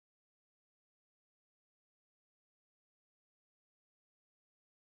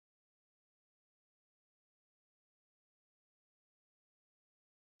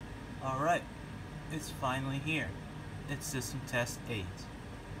Alright, it's finally here. It's System Test 8.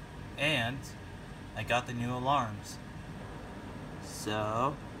 And I got the new alarms.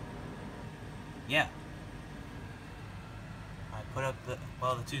 So, yeah. I put up the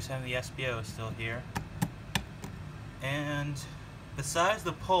 270 SPO is still here. And besides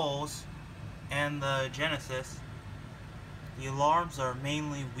the poles and the Genesis, the alarms are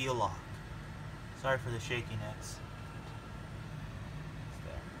mainly wheel lock. Sorry for the shakiness.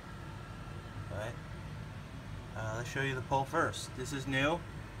 Alright, let's show you the pole first. This is new.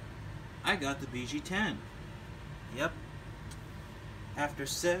 I got the BG10. Yep. After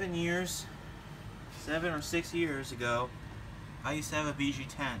 7 or 6 years ago, I used to have a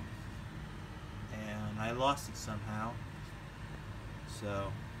BG10. And I lost it somehow.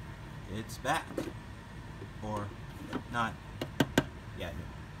 So, it's back. Or, not. Yeah,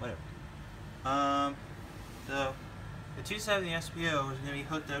 whatever. So, the 270 SPO is going to be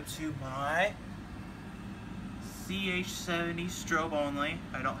hooked up to my CH70 strobe only.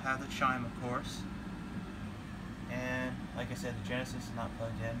 I don't have the chime, of course. And like I said, the Genesis is not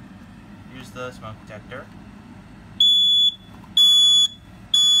plugged in. Here's the smoke detector.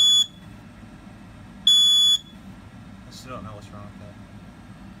 I still don't know what's wrong with that.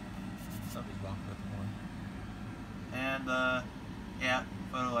 Something's wrong with the one. And yeah,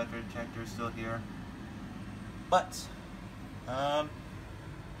 photoelectric detector is still here. But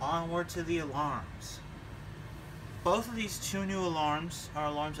onward to the alarms. Both of these two new alarms are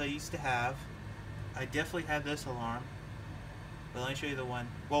alarms I used to have. I definitely had this alarm. But let me show you the one.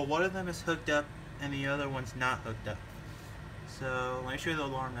 Well, one of them is hooked up and the other one's not hooked up. So let me show you the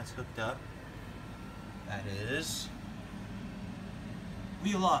alarm that's hooked up. That is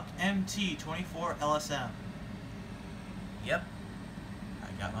Wheelock MT24 LSM. Yep,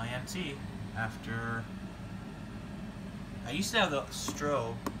 I got my MT after. I used to have the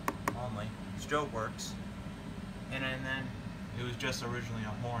strobe only. Strobe works. And then it was just originally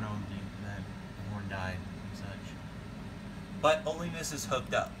a horn only, and then the horn died and such. But only this is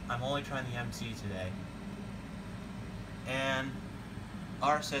hooked up. I'm only trying the MT today. And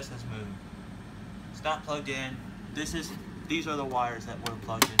RSS has moved. It's not plugged in. These are the wires that were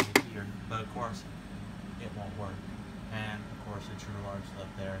plugged into here, but of course it won't work. And of course the true alarm's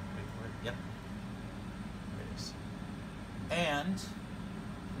left there. Wait for it. Yep. There it is. And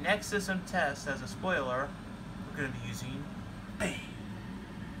next system test, as a spoiler, we're going to be using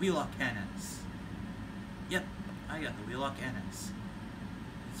Wheelock NS. Yep, I got the Wheelock NS.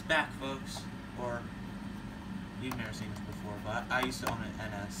 It's back, folks. Or you've never seen this before, but I used to own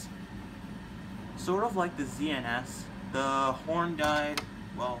an NS. Sort of like the ZNS, the horn died.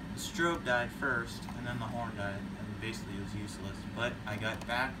 Well, the strobe died first, and then the horn died, and basically it was useless. But I got it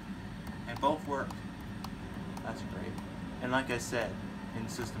back, and both worked. That's great. And like I said, in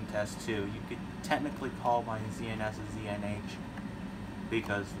System Test 2, you could technically call my ZNS a ZNH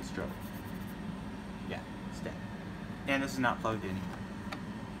because the strobe. Yeah, it's dead. And this is not plugged in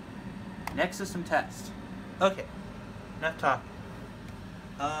either. Next System Test. Okay, enough talking.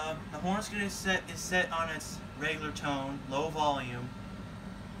 The horn's gonna is set on its regular tone, low volume,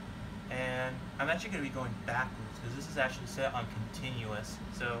 and I'm actually gonna be going backwards because this is actually set on continuous.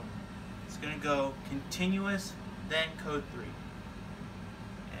 So it's gonna go continuous, then code 3.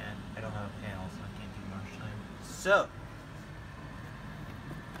 And I don't have a panel, so I can't do march time. So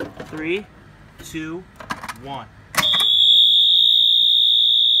 3, 2, 1.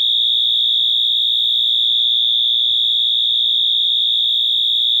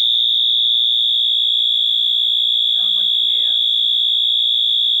 Sounds like EAS.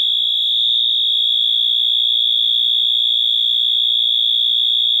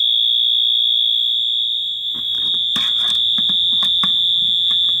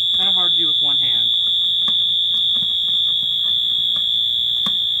 Kind of hard to do with one hand.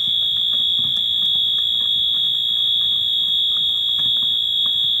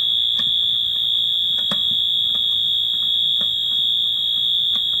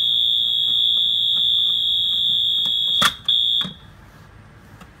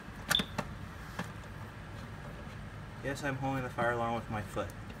 Yes, I'm holding the fire alarm with my foot.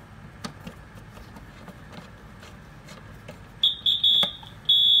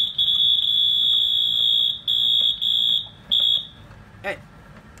 Hey,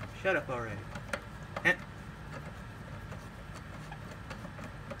 shut up already.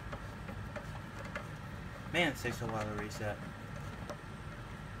 Man, it takes a while to reset.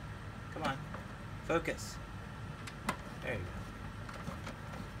 Come on, focus. There you go.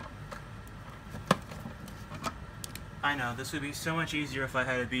 I know, this would be so much easier if I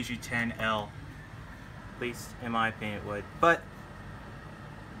had a BG10L. At least, in my opinion, it would. But,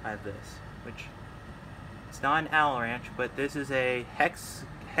 I have this, which it's not an Allen wrench, but this is a hex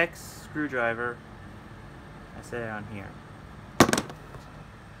screwdriver. I said it on here.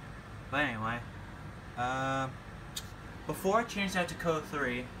 But anyway, before I change that to code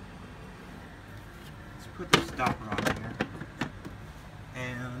 3, let's put the stopper on here,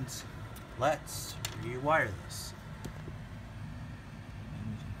 and let's rewire this.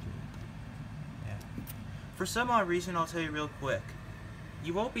 Yeah. For some odd reason, I'll tell you real quick.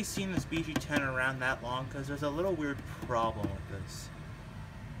 You won't be seeing this BG10 around that long because there's a little weird problem with this.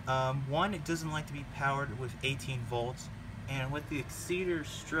 One, it doesn't like to be powered with 18 volts, and with the Exceeder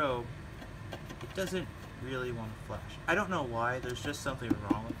strobe, it doesn't really want to flash. I don't know why, there's just something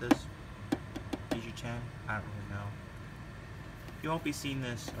wrong with this BG10, I don't really know. You won't be seeing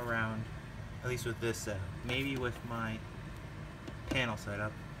this around, at least with this setup. Maybe with my panel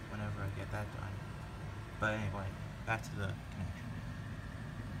setup, whenever I get that done. But anyway, back to the connection.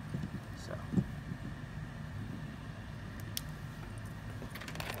 So.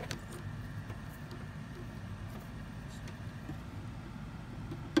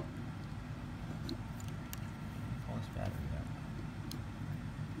 Pull this battery out.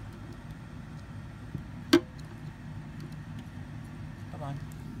 Come on.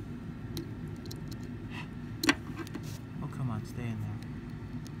 Oh, come on, stay in there.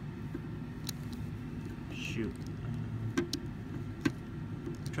 Shoot.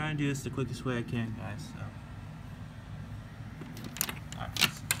 I'm trying to do this the quickest way I can, guys, so. Alright,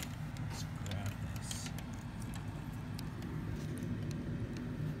 let's grab this.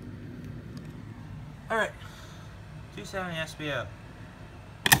 Alright, 270 SPO.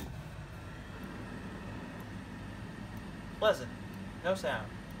 Pleasant, no sound.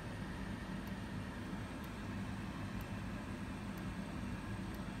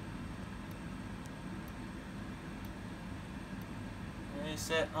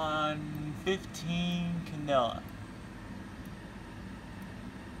 Set on 15 candela.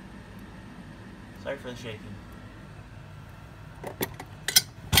 Sorry for the shaking.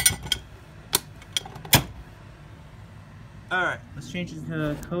 Alright, let's change it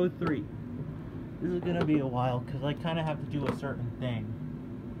to code 3. This is gonna be a while because I kind of have to do a certain thing.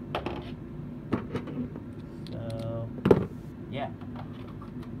 So, yeah.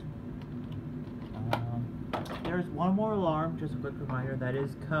 There's one more alarm, just a quick reminder, that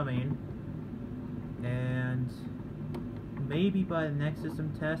is coming, and maybe by the next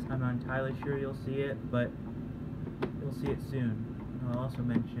system test, I'm not entirely sure you'll see it, but you'll see it soon. I'll also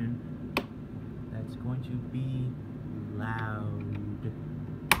mention that it's going to be loud.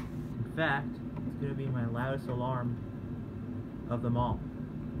 In fact, it's going to be my loudest alarm of them all.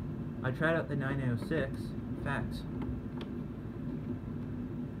 I tried out the 9806, in fact,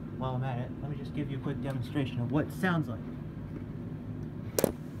 while I'm at it, let me just give you a quick demonstration of what it sounds like.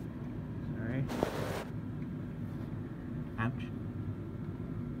 Sorry. Ouch.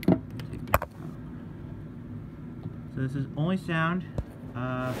 So this is only sound.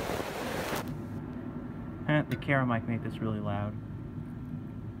 The camera mic made this really loud,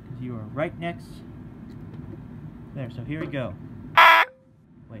 because you are right next. There, so here we go.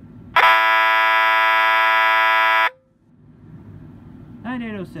 Wait.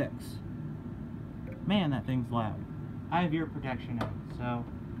 9806. Man, that thing's loud. I have ear protection on, so.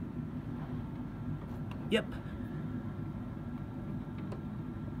 Yep.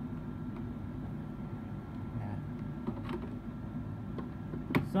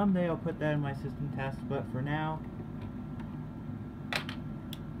 Someday I'll put that in my system test, but for now,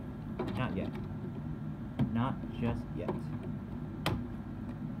 not yet. Not just yet.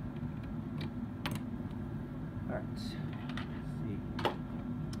 Alright. Let's see.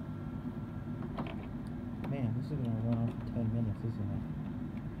 Man, this is going to run on for 10 minutes, isn't it?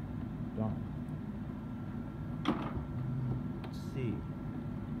 Darn. Let's see.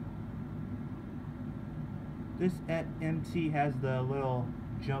 This at MT has the little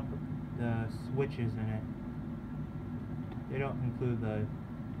the switches in it. They don't include the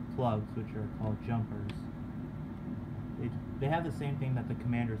plugs, which are called jumpers. They have the same thing that the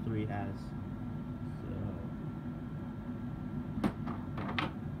Commander 3 has. So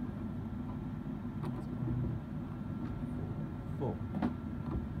full.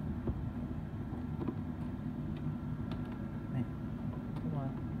 Man, come on.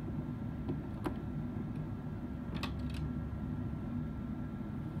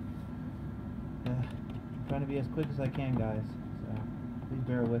 I'm trying to be as quick as I can, guys, so please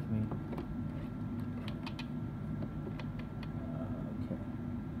bear with me. Okay.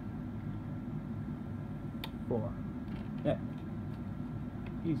 4. Yeah.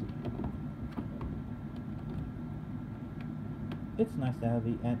 Easy. It's nice to have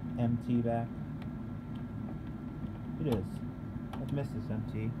the MT back. It is. I've missed this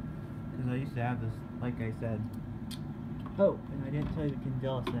MT because I used to have this, like I said. Oh, and I didn't tell you the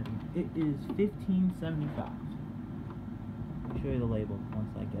Candela setting. It is 1575. I'll show you the label once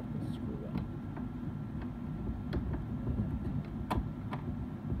I get this screw in.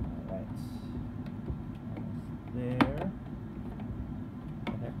 Alright. Almost there.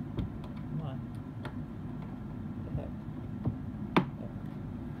 What the heck? Come on. What the heck?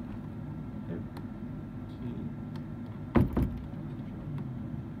 There.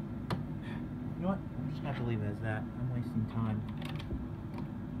 You know what? I'm just gonna have to leave it as that. I'm wasting time.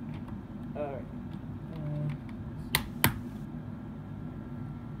 Alright.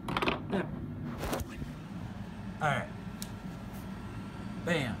 There. Alright.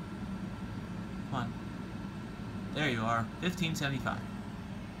 Bam. Come on. There you are. 1575.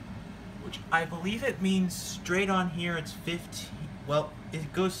 Which I believe it means straight on here it's 15. Well,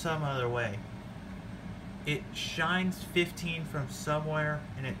 it goes some other way. It shines 15 from somewhere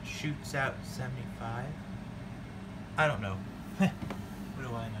and it shoots out 75. I don't know. What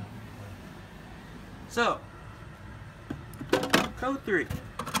do I know? So, code 3.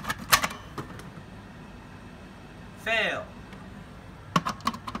 Fail.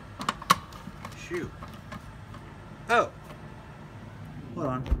 Shoot. Oh. Hold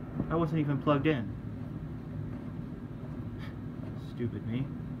on. I wasn't even plugged in. Stupid me.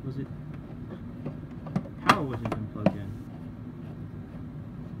 Was it? Power wasn't even plugged in.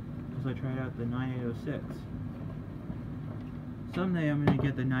 Because I tried out the 9806. Someday I'm going to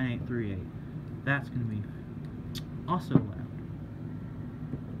get the 9838. That's going to be also loud.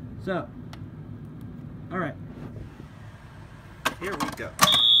 So, alright. Here we go.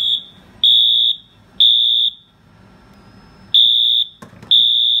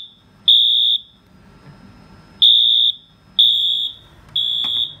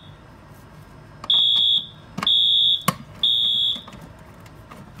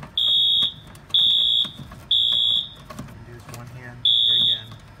 Use one hand again.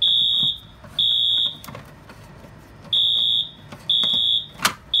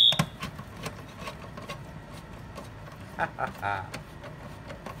 Ha ha ha.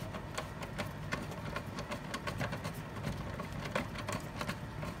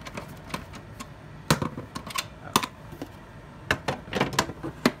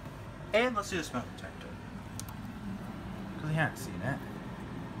 And let's do the smoke detector. Because we haven't seen it.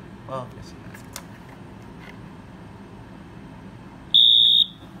 Well, I see that.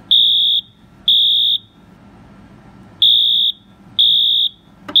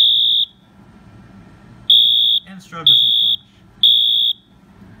 And the strobe doesn't flash.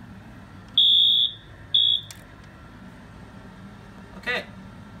 Okay.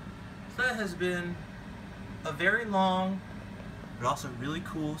 So that has been a very long but also really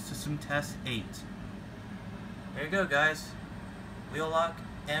cool System Test 8. There you go, guys. Wheel-Lock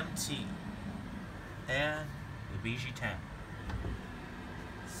MT and the BG10.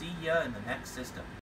 See ya in the next system.